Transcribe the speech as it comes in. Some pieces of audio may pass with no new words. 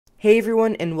Hey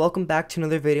everyone, and welcome back to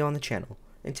another video on the channel.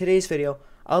 In today's video,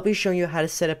 I'll be showing you how to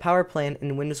set a power plan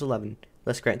in Windows 11.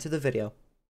 Let's get into the video.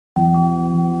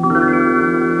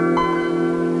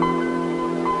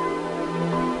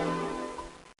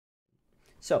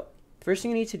 So, first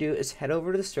thing you need to do is head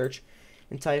over to the search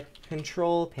and type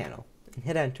Control Panel and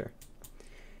hit enter.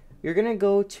 You're going to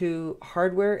go to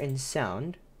Hardware and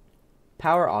Sound,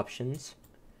 Power Options,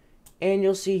 and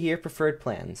you'll see here Preferred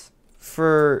Plans.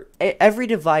 For every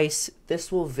device,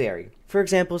 this will vary. For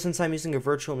example, since I'm using a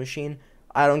virtual machine,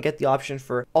 I don't get the option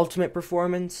for Ultimate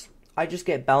Performance. I just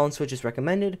get Balance, which is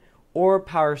recommended, or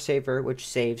Power Saver, which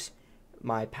saves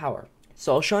my power.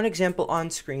 So I'll show an example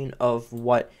on screen of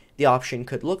what the option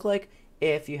could look like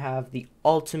if you have the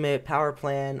Ultimate Power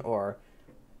Plan or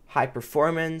High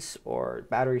Performance or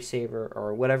Battery Saver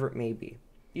or whatever it may be.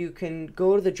 You can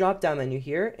go to the drop down menu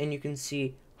here and you can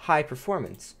see High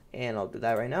Performance, and I'll do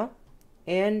that right now.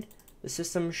 And the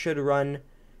system should run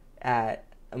at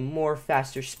a more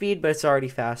faster speed, but it's already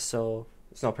fast, so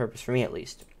there's no purpose for me at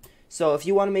least. So if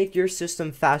you want to make your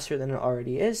system faster than it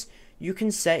already is, you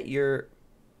can set your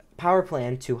power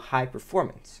plan to high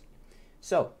performance.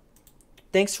 So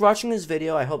thanks for watching this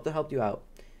video. I hope that helped you out.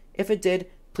 If it did,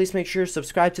 please make sure to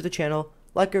subscribe to the channel,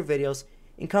 like our videos,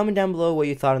 and comment down below what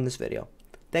you thought on this video.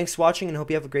 Thanks for watching and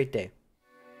hope you have a great day.